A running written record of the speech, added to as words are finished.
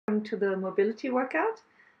welcome to the mobility workout.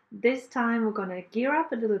 This time we're going to gear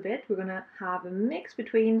up a little bit. We're going to have a mix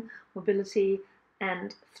between mobility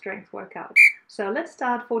and strength workout. So let's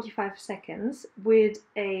start 45 seconds with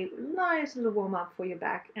a nice little warm-up for your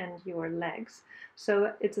back and your legs.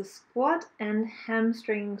 So it's a squat and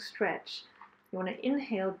hamstring stretch. You want to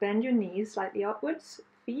inhale, bend your knees slightly upwards,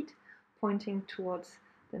 feet pointing towards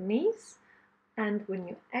the knees. And when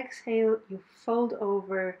you exhale, you fold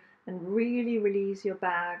over and really release your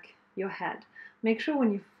back, your head. Make sure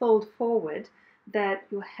when you fold forward that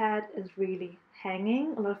your head is really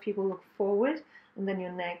hanging. A lot of people look forward and then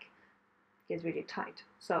your neck is really tight.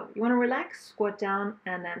 So you want to relax, squat down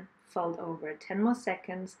and then fold over. 10 more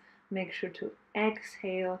seconds. Make sure to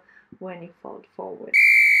exhale when you fold forward.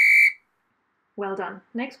 Well done.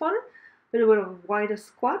 Next one. A little bit of wider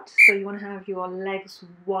squat, so you want to have your legs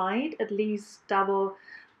wide, at least double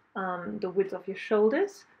the width of your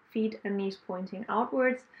shoulders, feet and knees pointing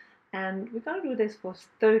outwards, and we're going to do this for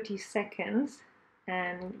 30 seconds,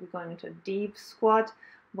 and we're going into a deep squat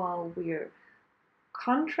while we're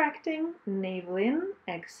contracting, navel in,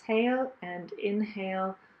 exhale and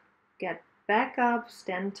inhale, get back up,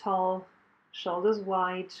 stand tall, shoulders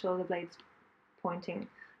wide, shoulder blades pointing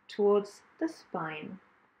towards the spine.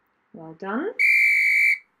 Well done.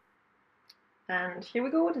 And here we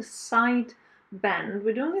go with a side bend.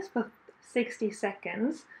 We're doing this for 60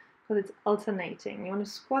 seconds because it's alternating. You want to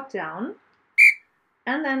squat down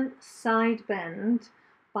and then side bend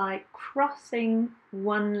by crossing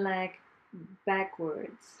one leg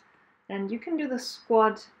backwards. And you can do the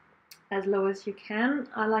squat as low as you can.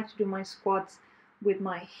 I like to do my squats with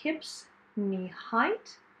my hips knee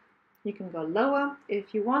height. You can go lower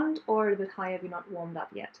if you want, or a bit higher if you're not warmed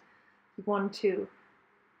up yet. You want to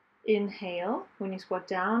inhale when you squat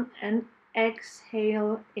down and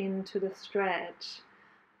exhale into the stretch.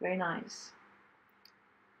 Very nice.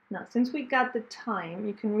 Now, since we got the time,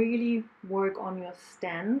 you can really work on your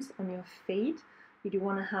stance, on your feet. You do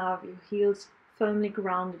want to have your heels firmly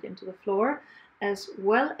grounded into the floor, as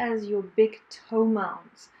well as your big toe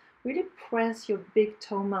mounts. Really press your big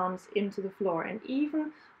toe mounts into the floor, and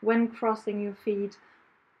even when crossing your feet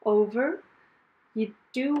over, you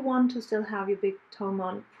do want to still have your big toe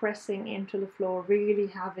mount pressing into the floor, really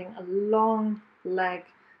having a long leg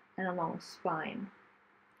and a long spine.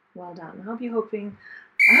 Well done. I hope you're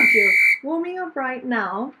warming up right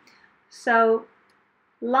now. So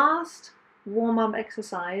last warm-up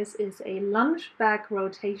exercise is a lunge back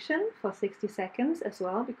rotation for 60 seconds as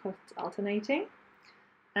well, because it's alternating.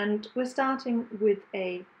 And we're starting with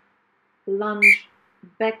a lunge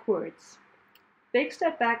backwards. Big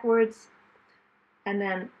step backwards, and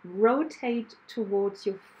then rotate towards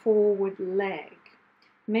your forward leg.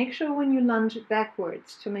 Make sure when you lunge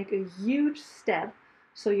backwards to make a huge step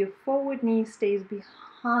so your forward knee stays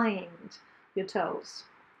behind your toes,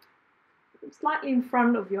 slightly in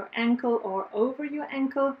front of your ankle or over your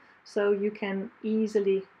ankle, so you can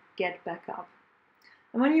easily get back up.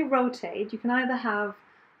 And when you rotate, you can either have,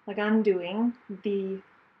 like I'm doing, the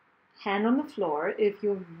hand on the floor. If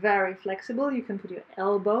you're very flexible, you can put your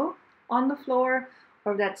elbow on the floor,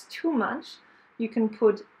 or if that's too much, you can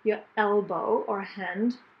put your elbow or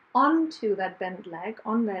hand onto that bent leg,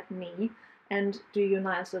 on that knee, and do your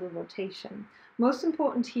nice little rotation. Most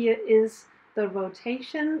important here is the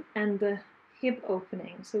rotation and the hip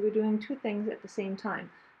opening. So we're doing two things at the same time.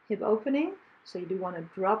 Hip opening, so you do want to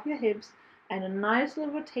drop your hips, and a nice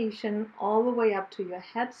little rotation all the way up to your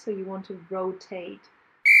head, so you want to rotate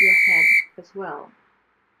your head as well.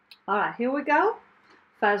 All right, here we go.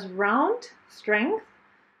 First round, strength,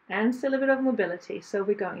 and still a bit of mobility. So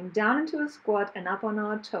we're going down into a squat and up on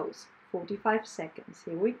our toes. 45 seconds.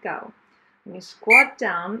 Here we go. When you squat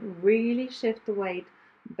down, really shift the weight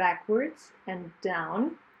backwards and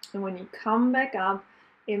down. And when you come back up,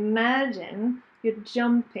 imagine you're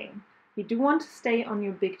jumping. You do want to stay on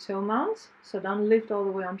your big toe mounts, so don't lift all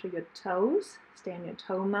the way onto your toes. Stay on your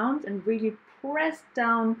toe mounts and really press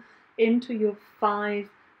down into your 5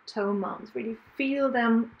 toe mounts. Really feel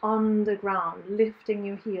them on the ground, lifting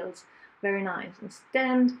your heels. Very nice. And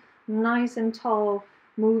stand nice and tall,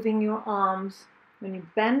 moving your arms. When you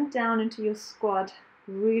bend down into your squat,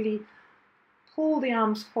 really pull the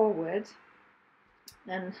arms forward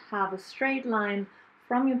and have a straight line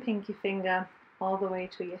from your pinky finger all the way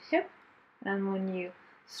to your hip. And when you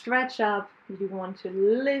stretch up, you want to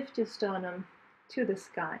lift your sternum to the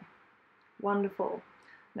sky. Wonderful.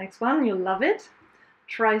 Next one, you'll love it.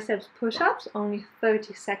 Triceps push ups, only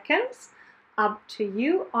 30 seconds. Up to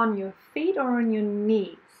you, on your feet or on your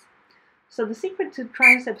knees. So the secret to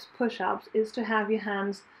triceps push ups is to have your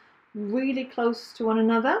hands really close to one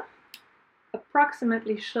another,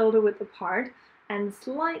 approximately shoulder width apart and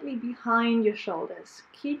slightly behind your shoulders.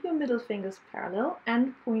 Keep your middle fingers parallel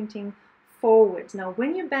and pointing forwards. Now,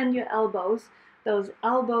 when you bend your elbows, those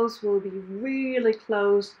elbows will be really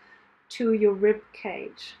close to your rib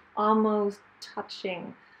cage, almost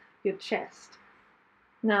touching your chest.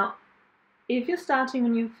 Now, if you're starting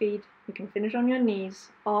on your feet, you can finish on your knees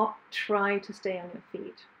or try to stay on your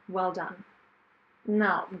feet. Well done.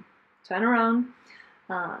 Now, turn around,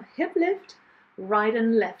 hip lift, right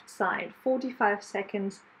and left side, 45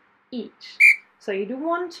 seconds each. So you do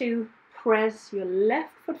want to press your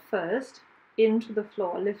left foot first into the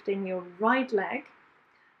floor, lifting your right leg.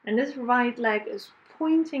 And this right leg is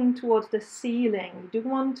pointing towards the ceiling. You do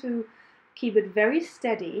want to keep it very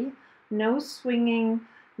steady, no swinging,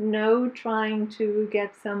 no trying to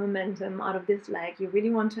get some momentum out of this leg. You really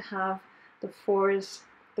want to have the force,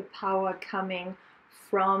 the power coming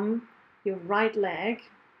from your right leg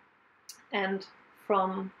and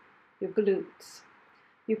from your glutes.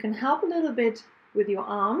 You can help a little bit with your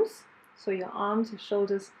arms, so your arms, your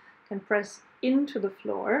shoulders can press into the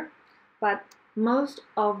floor, but most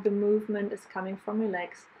of the movement is coming from your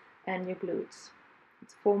legs and your glutes.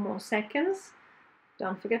 It's 4 more seconds.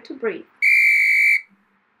 Don't forget to breathe.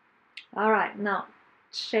 All right, now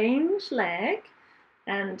change leg,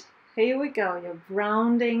 and here we go. You're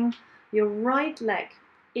grounding your right leg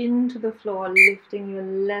into the floor, lifting your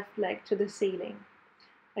left leg to the ceiling.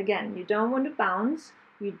 Again, you don't want to bounce,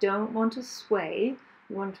 you don't want to sway,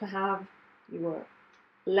 you want to have your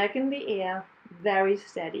leg in the air, very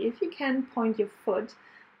steady. If you can, point your foot.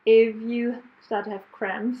 If you start to have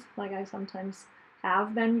cramps, like I sometimes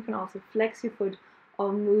have, then you can also flex your foot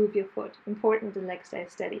or move your foot. Important the leg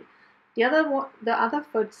stays steady. The other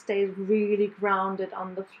foot stays really grounded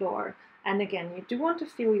on the floor. And again, you do want to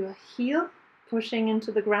feel your heel pushing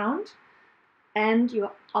into the ground and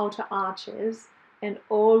your outer arches and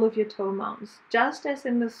all of your toe mounts. Just as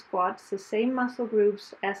in the squats, the same muscle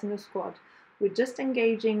groups as in the squat. We're just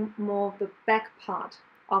engaging more of the back part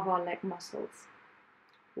of our leg muscles.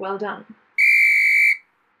 Well done.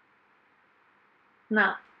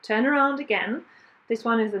 Now, turn around again. This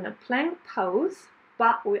one is in a plank pose,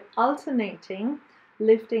 but we're alternating,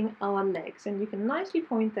 lifting our legs. And you can nicely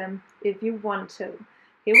point them if you want to.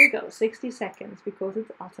 Here we go, 60 seconds, because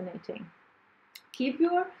it's alternating. Keep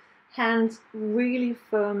your hands really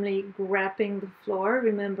firmly grabbing the floor.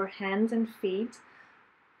 Remember, hands and feet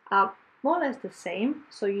are more or less the same.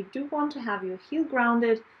 So you do want to have your heel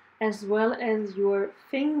grounded as well as your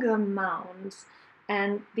finger mounts.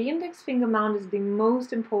 And the index finger mount is the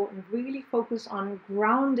most important. Really focus on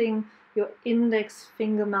grounding your index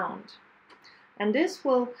finger mount. And this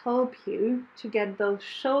will help you to get those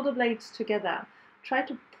shoulder blades together. Try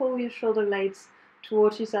to pull your shoulder blades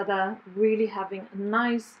towards each other, really having a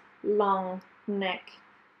nice long neck.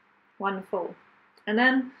 Wonderful. And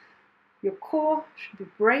then your core should be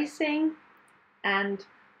bracing and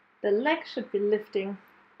the legs should be lifting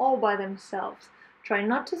all by themselves. Try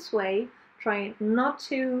not to sway, try not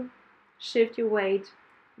to shift your weight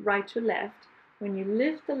right to left. When you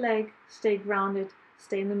lift the leg, stay grounded,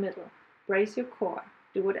 stay in the middle. Brace your core.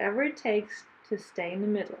 Do whatever it takes to stay in the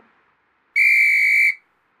middle.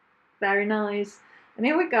 Very nice. And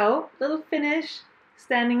here we go, little finish,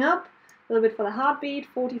 standing up, a little bit for the heartbeat,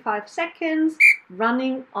 45 seconds,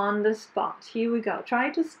 running on the spot. Here we go. Try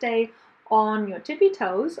to stay on your tippy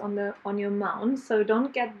toes, on your mount, so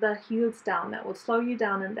don't get the heels down. That will slow you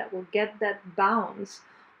down and that will get that bounce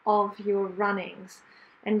of your runnings.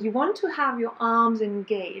 And you want to have your arms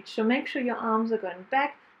engaged, so make sure your arms are going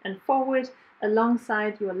back and forward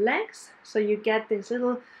alongside your legs, so you get this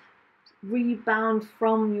little rebound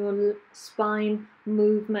from your spine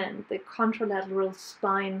movement, the contralateral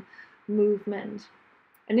spine movement.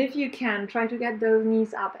 And if you can, try to get those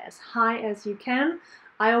knees up as high as you can.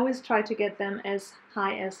 I always try to get them as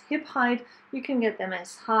high as hip height. You can get them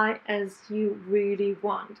as high as you really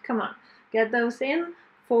want. Come on, get those in.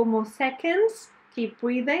 4 more seconds. Keep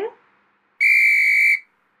breathing.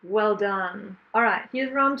 Well done. All right,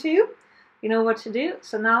 here's round 2. You know what to do.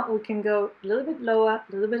 So now we can go a little bit lower,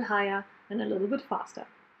 a little bit higher, and a little bit faster.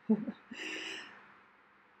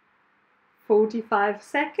 45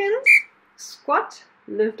 seconds. Squat,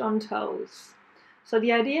 lift on toes. So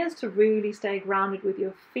the idea is to really stay grounded with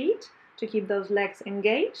your feet, to keep those legs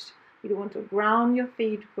engaged. You want to ground your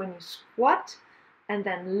feet when you squat, and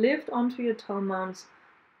then lift onto your toe mounts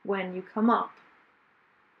when you come up.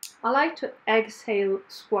 I like to exhale,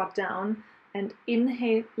 squat down, and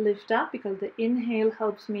inhale, lift up, because the inhale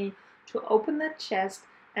helps me to open that chest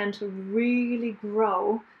and to really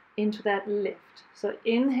grow into that lift. So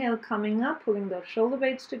inhale, coming up, pulling those shoulder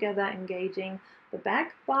blades together, engaging the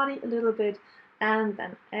back body a little bit, and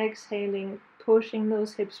then exhaling, pushing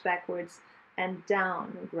those hips backwards and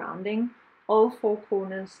down, grounding all four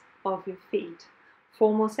corners of your feet.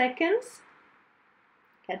 4 more seconds.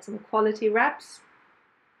 Get some quality reps.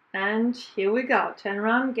 And here we go. Turn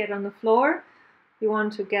around, get on the floor. You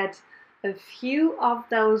want to get a few of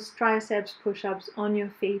those triceps push-ups on your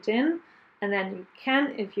feet in, and then you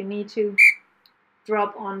can, if you need to,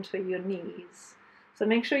 drop onto your knees. So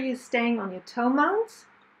make sure you're staying on your toe mounts,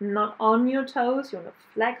 not on your toes. You want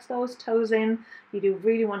to flex those toes in. You do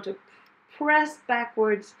really want to press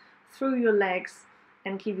backwards through your legs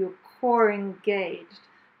and keep your core engaged.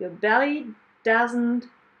 Your belly doesn't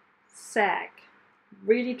sag.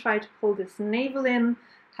 Really try to pull this navel in,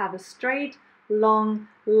 have a straight, long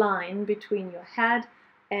line between your head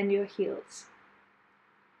and your heels.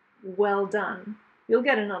 Well done. You'll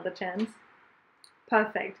get another chance.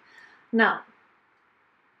 Perfect. Now,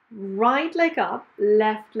 right leg up,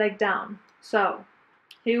 left leg down. So,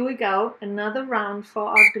 here we go. Another round for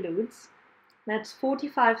our glutes. That's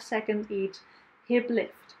 45 seconds each hip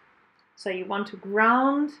lift. So you want to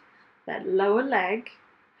ground that lower leg,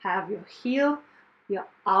 have your heel, your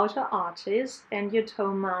outer arches, and your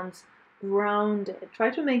toe mounts grounded.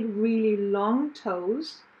 Try to make really long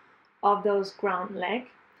toes of those ground leg,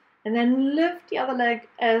 and then lift the other leg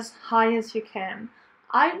as high as you can.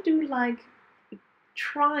 I do like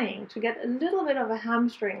trying to get a little bit of a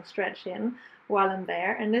hamstring stretch in while I'm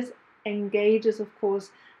there, and this engages, of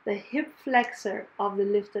course, the hip flexor of the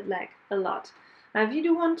lifted leg a lot. Now, if you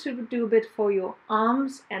do want to do a bit for your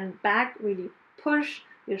arms and back, really push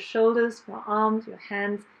your shoulders, your arms, your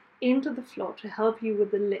hands into the floor to help you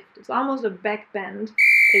with the lift. It's almost a back bend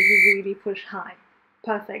if you really push high.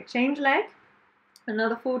 Perfect. Change leg.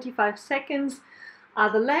 Another 45 seconds.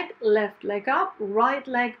 Other leg, left leg up, right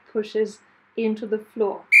leg pushes into the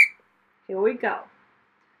floor. Here we go.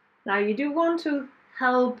 Now you do want to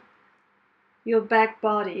help your back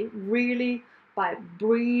body really by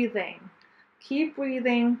breathing. Keep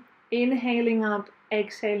breathing, inhaling up,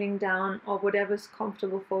 exhaling down, or whatever's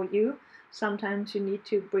comfortable for you. Sometimes you need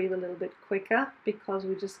to breathe a little bit quicker because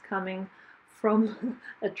we're just coming from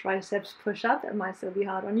a triceps push-up. That might still be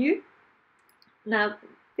hard on you. Now,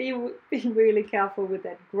 be really careful with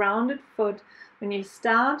that grounded foot. When you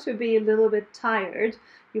start to be a little bit tired,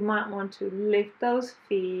 you might want to lift those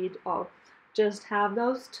feet or just have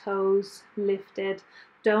those toes lifted.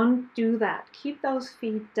 Don't do that. Keep those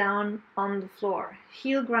feet down on the floor.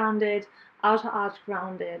 Heel grounded, outer arch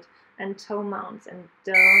grounded, and toe mounts, and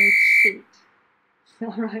don't cheat.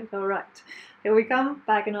 All right. Here we come,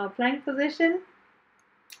 back in our plank position,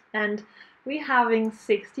 and we're having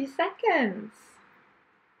 60 seconds.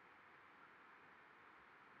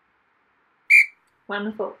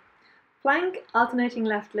 Wonderful. Plank, alternating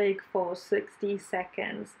left leg for 60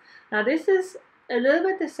 seconds. Now this is a little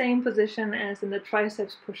bit the same position as in the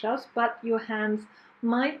triceps push-ups, but your hands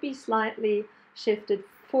might be slightly shifted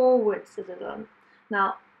forwards a little.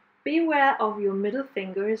 Now, beware of your middle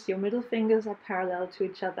fingers. Your middle fingers are parallel to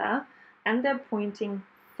each other and they're pointing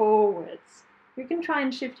forwards. You can try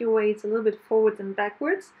and shift your weights a little bit forwards and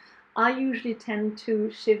backwards. I usually tend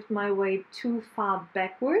to shift my weight too far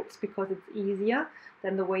backwards because it's easier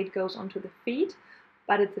than the weight goes onto the feet,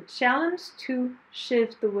 but it's a challenge to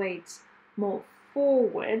shift the weights more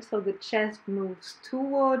forward so the chest moves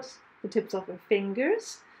towards the tips of your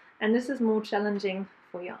fingers, and this is more challenging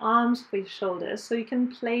for your arms, for your shoulders, so you can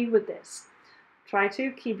play with this. Try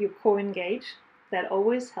to keep your core engaged, that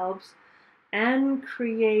always helps, and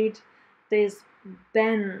create this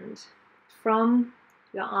bend from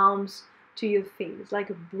your arms to your feet. It's like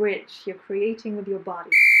a bridge you're creating with your body.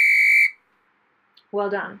 Well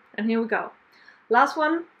done. And here we go. Last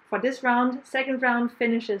one for this round. Second round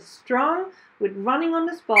finishes strong with running on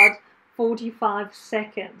the spot, 45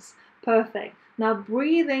 seconds. Perfect. Now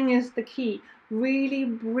breathing is the key. Really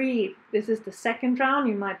breathe. This is the second round.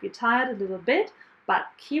 You might be tired a little bit, but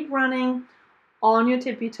keep running on your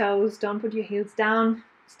tippy toes. Don't put your heels down.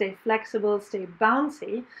 Stay flexible, stay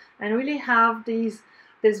bouncy, and really have this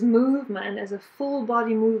movement as a full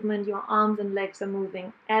body movement. Your arms and legs are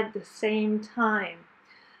moving at the same time.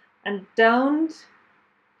 And don't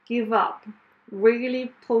give up.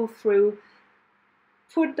 Really pull through.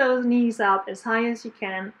 Put those knees up as high as you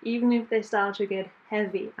can, even if they start to get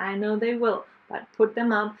heavy. I know they will, but put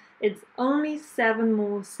them up. It's only 7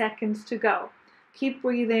 more seconds to go. Keep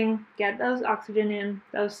breathing, get those oxygen in,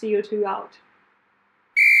 those CO2 out.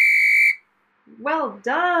 Well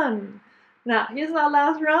done! Now, here's our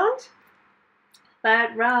last round.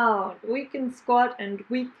 Third round, we can squat and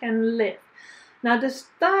we can lift. Now this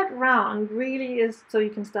third round really is so you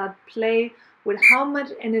can start play with how much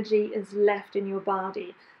energy is left in your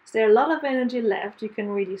body. Is there a lot of energy left? You can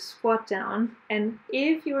really squat down, and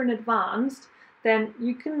if you're an advanced, then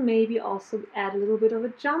you can maybe also add a little bit of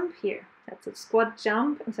a jump here. That's a squat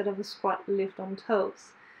jump instead of a squat lift on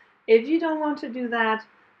toes. If you don't want to do that,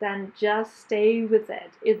 then just stay with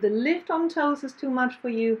it. If the lift on toes is too much for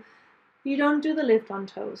you, you don't do the lift on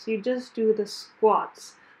toes, you just do the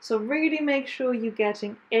squats. So really make sure you're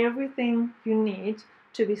getting everything you need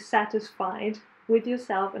to be satisfied with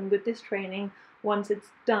yourself and with this training once it's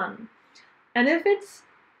done. And if it's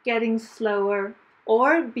getting slower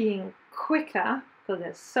or being quicker, because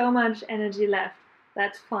there's so much energy left,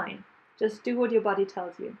 that's fine. Just do what your body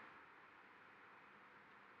tells you.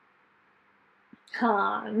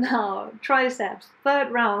 Now, triceps,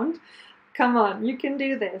 third round. Come on, you can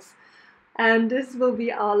do this. And this will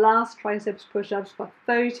be our last triceps push-ups for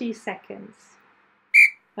 30 seconds.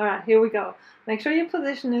 All right, here we go. Make sure your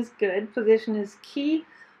position is good. Position is key.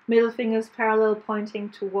 Middle fingers parallel, pointing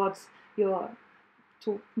towards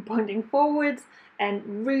pointing forwards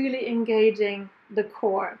and really engaging the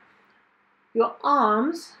core. Your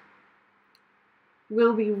arms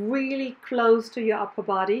will be really close to your upper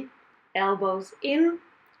body. Elbows in,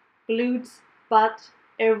 glutes, butt,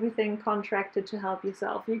 everything contracted to help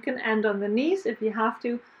yourself. You can end on the knees if you have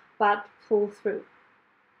to, but pull through.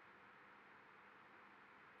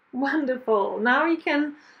 Wonderful. Now you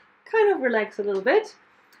can kind of relax a little bit.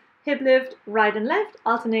 Hip lift, right and left,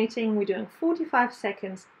 alternating. We're doing 45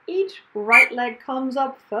 seconds each. Right leg comes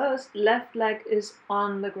up first, left leg is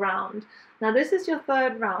on the ground. Now this is your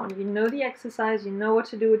third round. You know the exercise, you know what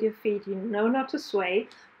to do with your feet, you know not to sway,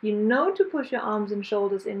 you know to push your arms and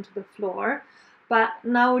shoulders into the floor. But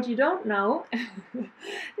now what you don't know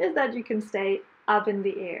is that you can stay up in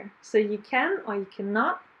the air. So you can or you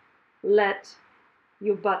cannot let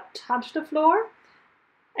your butt touch the floor,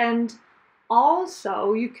 and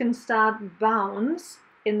also you can start bounce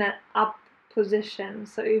in that up position.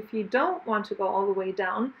 So if you don't want to go all the way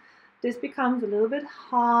down, this becomes a little bit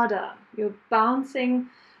harder. You're bouncing,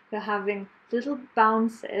 you're having little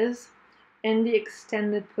bounces in the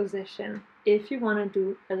extended position if you want to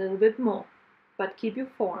do a little bit more, but keep your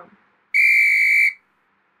form.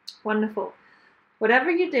 Wonderful. Whatever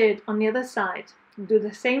you did on the other side, do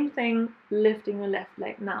the same thing, lifting your left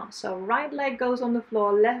leg now. So right leg goes on the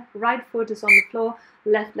floor, right foot is on the floor,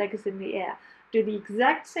 left leg is in the air. Do the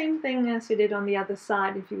exact same thing as you did on the other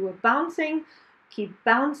side. If you were bouncing, keep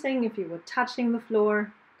bouncing. If you were touching the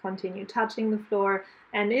floor, continue touching the floor.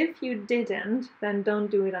 And if you didn't, then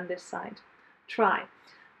don't do it on this side. Try.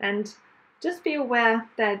 And just be aware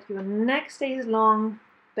that your neck stays long,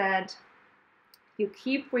 that you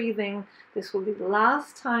keep breathing. This will be the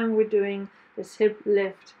last time we're doing this hip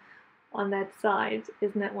lift on that side.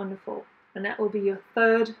 Isn't that wonderful? And that will be your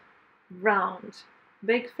third round.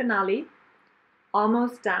 Big finale.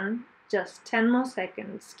 Almost done. Just 10 more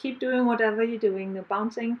seconds. Keep doing whatever you're doing. You're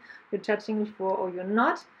bouncing, you're touching the floor, or you're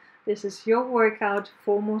not. This is your workout.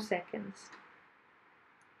 4 more seconds.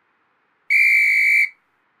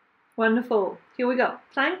 Wonderful. Here we go.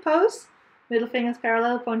 Plank pose. Middle fingers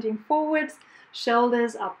parallel, pointing forwards.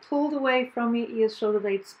 Shoulders are pulled away from your ears, shoulder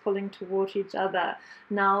blades pulling towards each other.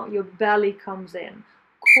 Now your belly comes in.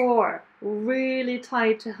 Core really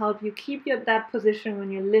tight to help you keep that position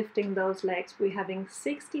when you're lifting those legs. We're having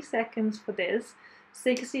 60 seconds for this.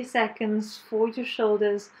 60 seconds for your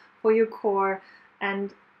shoulders, for your core,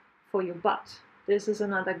 and for your butt. This is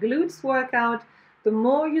another glutes workout. The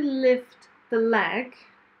more you lift the leg,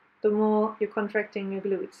 the more you're contracting your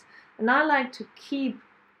glutes. And I like to keep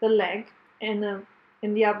the leg in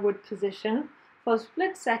the upward position for a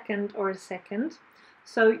split second or a second.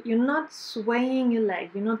 So you're not swaying your leg,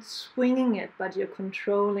 you're not swinging it, but you're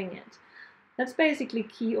controlling it. That's basically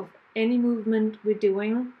key of any movement we're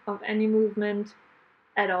doing, of any movement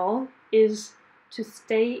at all, is to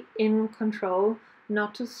stay in control,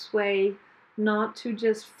 not to sway, not to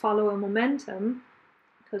just follow a momentum,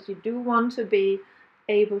 because you do want to be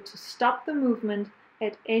able to stop the movement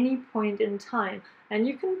at any point in time. And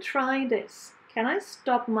you can try this. Can I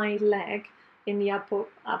stop my leg in the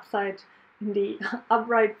upright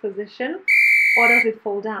position, or does it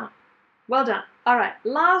fall down? Well done. All right,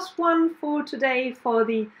 last one for today for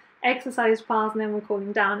the exercise part, and then we're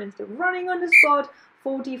calling down is the running on the spot,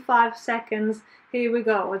 45 seconds. Here we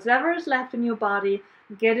go. Whatever is left in your body,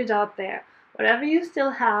 get it out there. Whatever you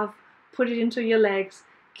still have, put it into your legs.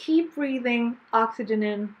 Keep breathing, oxygen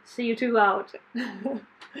in, CO2 out.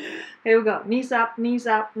 Here we go, knees up, knees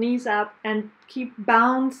up, knees up, and keep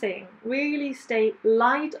bouncing. Really stay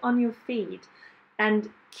light on your feet. And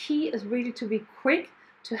key is really to be quick,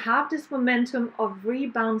 to have this momentum of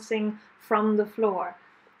rebounding from the floor.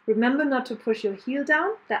 Remember not to push your heel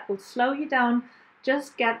down, that will slow you down.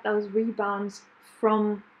 Just get those rebounds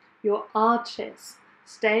from your arches.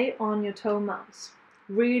 Stay on your toe mounts.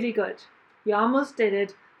 Really good. You almost did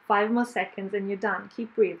it. 5 more seconds and you're done.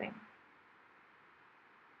 Keep breathing.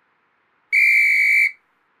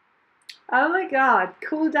 Oh my God,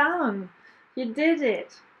 cool down. You did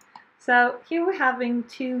it. So here we're having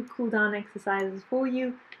 2 cool down exercises for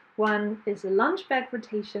you. One is a lunge back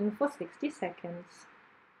rotation for 60 seconds.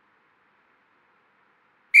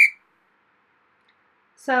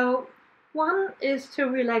 So one is to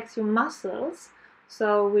relax your muscles.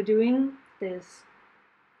 So we're doing this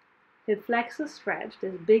hip flexor stretch,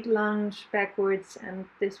 this big lunge backwards and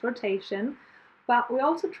this rotation, but we're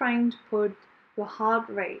also trying to put your heart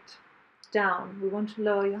rate down. We want to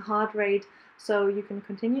lower your heart rate so you can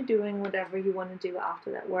continue doing whatever you want to do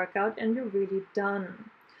after that workout and you're really done.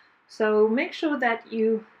 So make sure that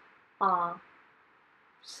you are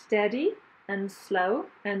steady and slow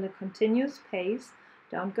and a continuous pace.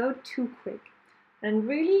 Don't go too quick. And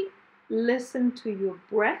really listen to your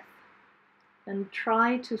breath and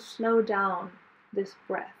try to slow down this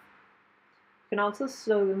breath. You can also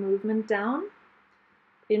slow the movement down.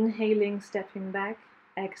 Inhaling, stepping back.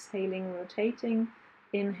 Exhaling, rotating.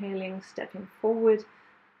 Inhaling, stepping forward.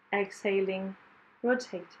 Exhaling,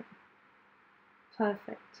 rotating.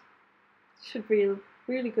 Perfect. Should feel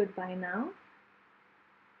really good by now.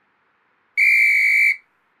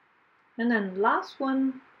 And then last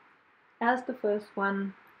one, as the first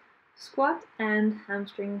one, squat and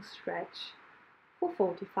hamstring stretch for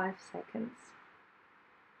 45 seconds.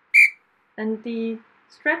 And the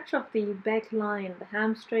stretch of the back line, the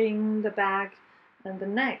hamstring, the back, and the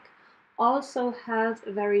neck also has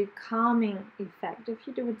a very calming effect. If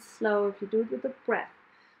you do it slow, if you do it with the breath,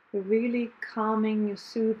 you're really calming, you're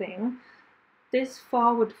soothing. This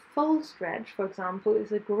forward fold stretch, for example,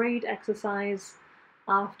 is a great exercise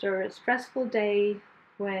after a stressful day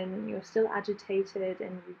when you're still agitated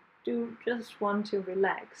and you do just want to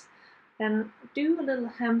relax. Then do a little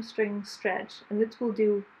hamstring stretch and this will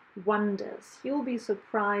do wonders. You'll be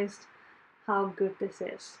surprised how good this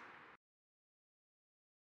is.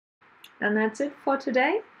 And that's it for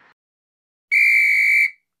today.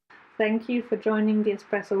 Thank you for joining the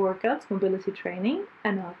Espresso Workouts mobility training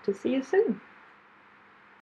and I hope to see you soon.